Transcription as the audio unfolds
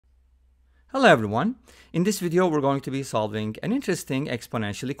Hello everyone. In this video we're going to be solving an interesting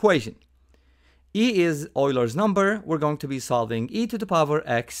exponential equation. E is Euler's number. We're going to be solving e to the power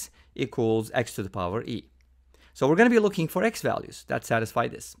x equals x to the power e. So we're going to be looking for x values that satisfy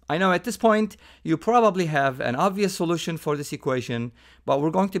this. I know at this point you probably have an obvious solution for this equation, but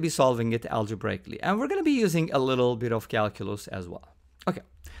we're going to be solving it algebraically, and we're going to be using a little bit of calculus as well. Okay,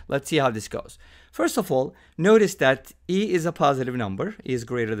 let's see how this goes. First of all, notice that e is a positive number, e is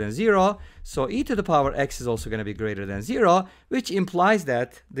greater than 0, so e to the power x is also going to be greater than 0, which implies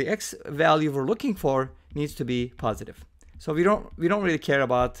that the x value we're looking for needs to be positive. So we don't really care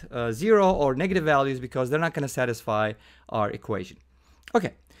about 0 or negative values because they're not going to satisfy our equation.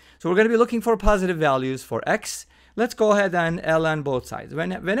 Okay, so we're going to be looking for positive values for x. Let's go ahead and ln both sides.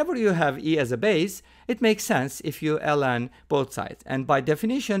 Whenever you have e as a base, it makes sense if you ln both sides. And by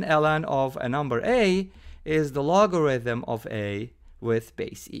definition, ln of a number a is the logarithm of a with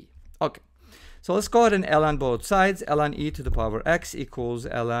base e. Okay, so let's go ahead and ln both sides. Ln e to the power x equals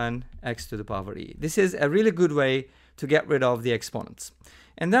ln x to the power e. This is a really good way to get rid of the exponents.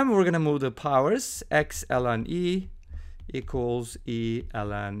 And then we're going to move the powers. X ln e equals e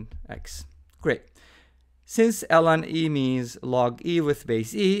ln x. Great. Since ln e means log e with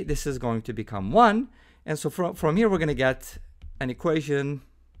base e, this is going to become 1. And so from here, we're going to get an equation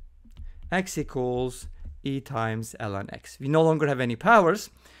x equals e times ln x. We no longer have any powers.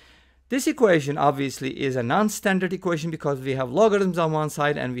 This equation obviously is a non-standard equation because we have logarithms on one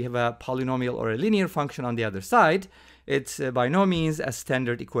side and we have a polynomial or a linear function on the other side. It's by no means a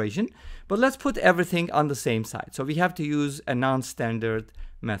standard equation, but let's put everything on the same side. So we have to use a non-standard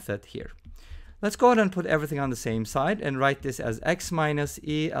method here. Let's go ahead and put everything on the same side and write this as x minus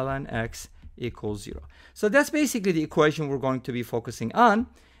e ln x equals 0. So that's basically the equation we're going to be focusing on.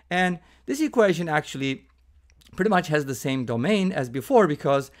 And this equation actually pretty much has the same domain as before,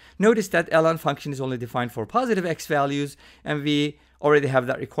 because notice that ln function is only defined for positive x values, and we already have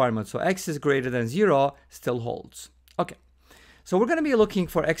that requirement. So x is greater than 0 still holds. Okay, so we're going to be looking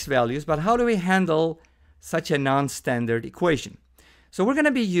for x values, but how do we handle such a non-standard equation? So we're going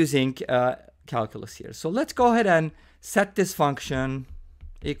to be using calculus here. So let's go ahead and set this function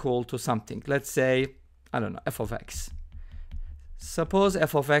equal to something. Let's say, I don't know, f of x. Suppose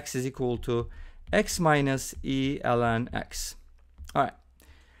f of x is equal to x minus e ln x. All right.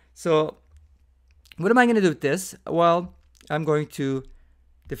 So what am I going to do with this? Well, I'm going to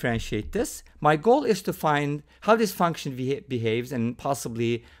differentiate this. My goal is to find how this function behaves and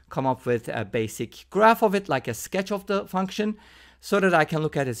possibly come up with a basic graph of it, like a sketch of the function, so that I can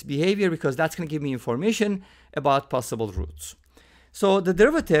look at its behavior, because that's going to give me information about possible roots. So the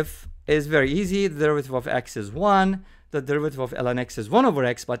derivative is very easy. The derivative of x is 1. The derivative of ln x is 1 over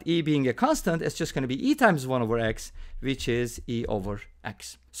x, but e being a constant, it's just going to be e times 1 over x, which is e over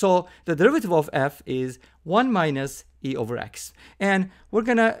x. So the derivative of f is 1 minus e over x. And we're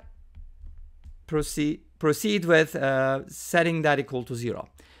going to proceed with setting that equal to 0,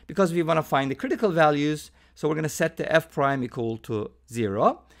 because we want to find the critical values. So we're going to set the f prime equal to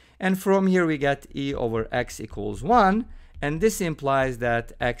 0. And from here we get e over x equals 1. And this implies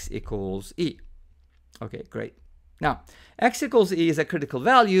that x equals e. Okay, great. Now, x equals e is a critical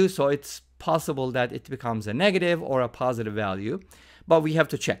value, so it's possible that it becomes a negative or a positive value. But we have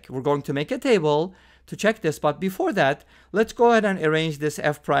to check. We're going to make a table to check this. But before that, let's go ahead and arrange this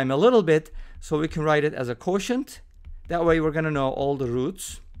f prime a little bit so we can write it as a quotient. That way we're going to know all the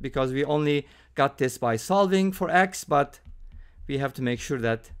roots, because we only got this by solving for x, but we have to make sure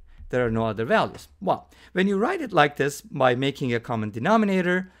that there are no other values. Well, when you write it like this by making a common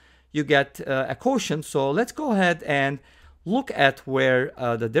denominator, you get a quotient. So let's go ahead and look at where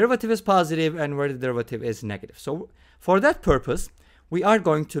the derivative is positive and where the derivative is negative. So for that purpose, we are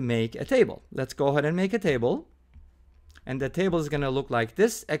going to make a table. Let's go ahead and make a table. And the table is going to look like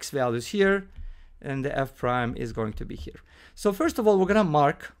this. X values here, and the f prime is going to be here. So first of all, we're going to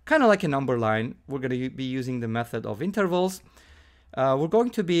mark kind of like a number line. We're going to be using the method of intervals. We're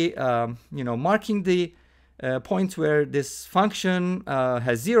going to be marking the points where this function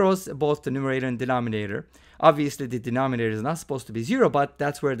has zeros, both the numerator and denominator. Obviously, the denominator is not supposed to be 0, but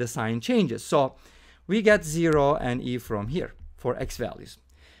that's where the sign changes. So we get 0 and e from here for x values,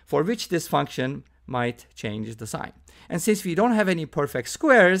 for which this function might change the sign. And since we don't have any perfect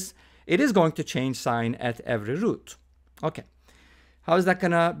squares, it is going to change sign at every root. Okay, how is that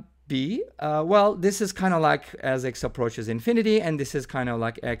going to be? Well, this is kind of like as x approaches infinity, and this is kind of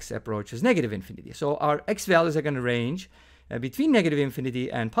like x approaches negative infinity. So our x values are going to range between negative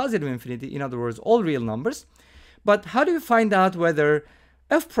infinity and positive infinity, in other words, all real numbers. But how do we find out whether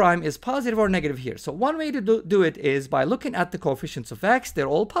f prime is positive or negative here. So one way to do it is by looking at the coefficients of x. They're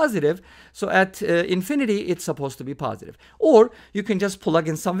all positive. So at infinity, it's supposed to be positive. Or you can just plug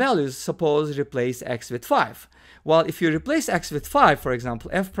in some values. Suppose replace x with 5. Well, if you replace x with 5, for example,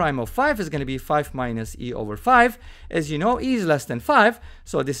 f prime of 5 is going to be 5 minus e over 5. As you know, e is less than 5,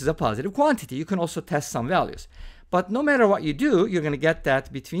 so this is a positive quantity. You can also test some values. But no matter what you do, you're going to get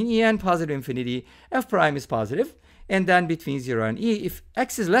that between e and positive infinity, f prime is positive. And then between 0 and e, if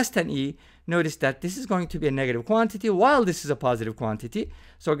x is less than e, notice that this is going to be a negative quantity while this is a positive quantity.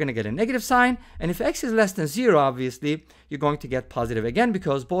 So we're going to get a negative sign. And if x is less than 0, obviously, you're going to get positive again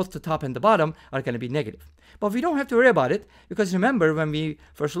because both the top and the bottom are going to be negative. But we don't have to worry about it because remember, when we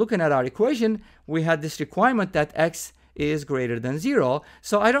first looking at our equation, we had this requirement that x is greater than 0.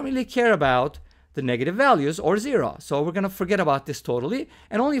 So I don't really care about the negative values or 0. So we're going to forget about this totally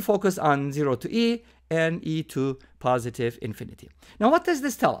and only focus on 0 to e and e to positive infinity. Now, what does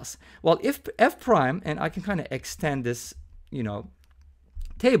this tell us? Well, if f prime, and I can kind of extend this,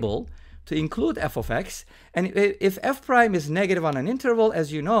 table to include f of x, and if f prime is negative on an interval,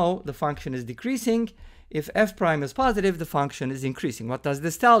 as you know, the function is decreasing. If f prime is positive, the function is increasing. What does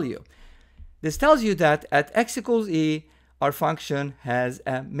this tell you? This tells you that at x equals e, our function has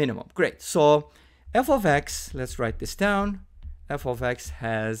a minimum. Great. So f of x, let's write this down. F of x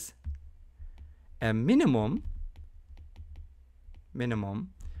has a minimum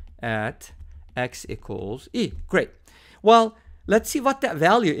at x equals e. Great. Well, let's see what that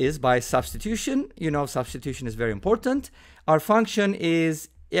value is by substitution. Substitution is very important. Our function is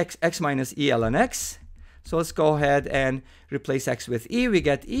x minus e ln x. So let's go ahead and replace x with e. We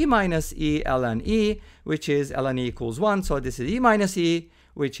get e minus e ln e, which is ln e equals 1. So this is e minus e,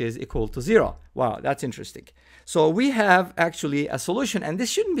 which is equal to 0. Wow, that's interesting. So we have actually a solution, and this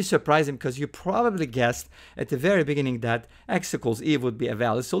shouldn't be surprising because you probably guessed at the very beginning that x equals e would be a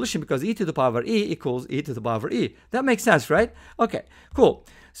valid solution because e to the power e equals e to the power e. That makes sense, right? Okay, cool.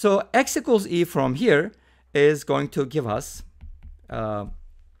 So x equals e from here is going to give us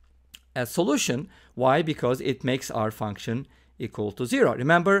a solution. Why? Because it makes our function equal to 0.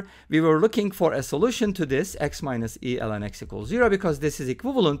 Remember, we were looking for a solution to this x minus e ln x equals 0 because this is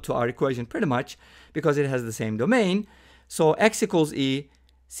equivalent to our equation pretty much because it has the same domain. So x equals e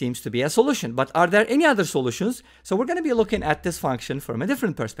seems to be a solution. But are there any other solutions? So we're going to be looking at this function from a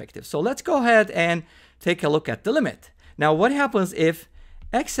different perspective. So let's go ahead and take a look at the limit. Now, what happens if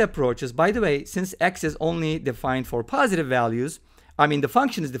x approaches, by the way, since x is only defined for positive values, the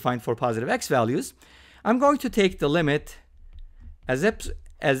function is defined for positive x values, I'm going to take the limit as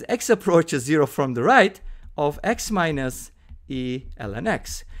x approaches 0 from the right of x minus e ln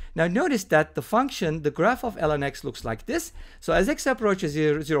x. Now notice that the function, the graph of ln x looks like this. So as x approaches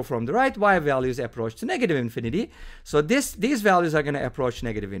 0 from the right, y values approach to negative infinity. So these values are going to approach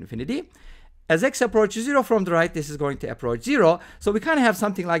negative infinity. As x approaches 0 from the right, this is going to approach 0. So we kind of have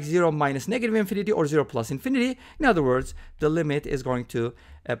something like 0 minus negative infinity or 0 plus infinity. In other words, the limit is going to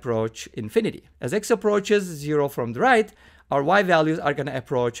approach infinity. As x approaches 0 from the right, our y values are going to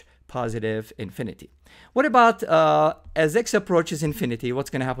approach positive infinity. What about as x approaches infinity, what's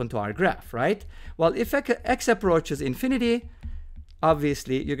going to happen to our graph, right? Well, if x approaches infinity,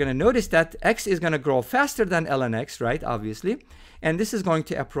 obviously, you're going to notice that x is going to grow faster than ln x, right? Obviously. And this is going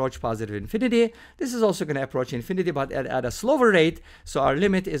to approach positive infinity. This is also going to approach infinity, but at a slower rate. So our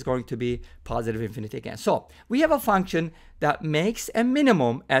limit is going to be positive infinity again. So we have a function that makes a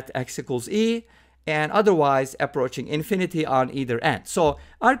minimum at x equals e, and otherwise approaching infinity on either end. So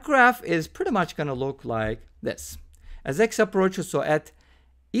our graph is pretty much going to look like this. As x approaches, so at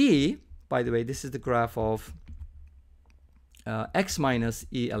e, by the way, this is the graph of x minus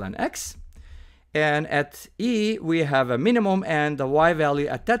e ln x. And at e, we have a minimum, and the y value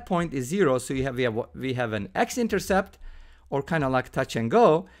at that point is 0. So we have an x-intercept, or kind of like touch and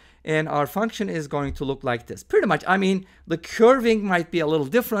go. And our function is going to look like this. Pretty much, the curving might be a little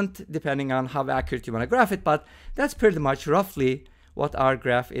different depending on how accurate you want to graph it, but that's pretty much roughly what our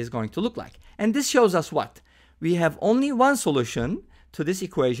graph is going to look like. And this shows us what? We have only one solution to this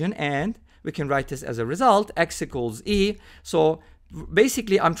equation, and we can write this as a result, x equals e. So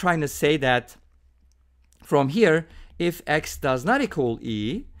basically, I'm trying to say that from here, if x does not equal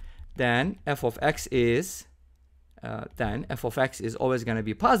e, then f of x is always going to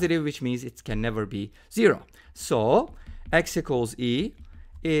be positive, which means it can never be 0. So x equals e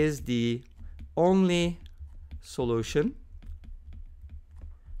is the only solution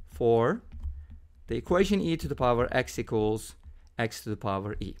for the equation e to the power x equals x to the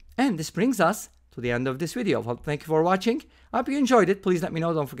power e. And this brings us to the end of this video. Well, thank you for watching. I hope you enjoyed it. Please let me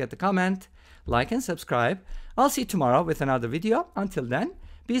know. Don't forget to comment, like, and subscribe. I'll see you tomorrow with another video. Until then,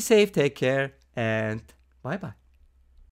 Be safe, take care, and bye-bye.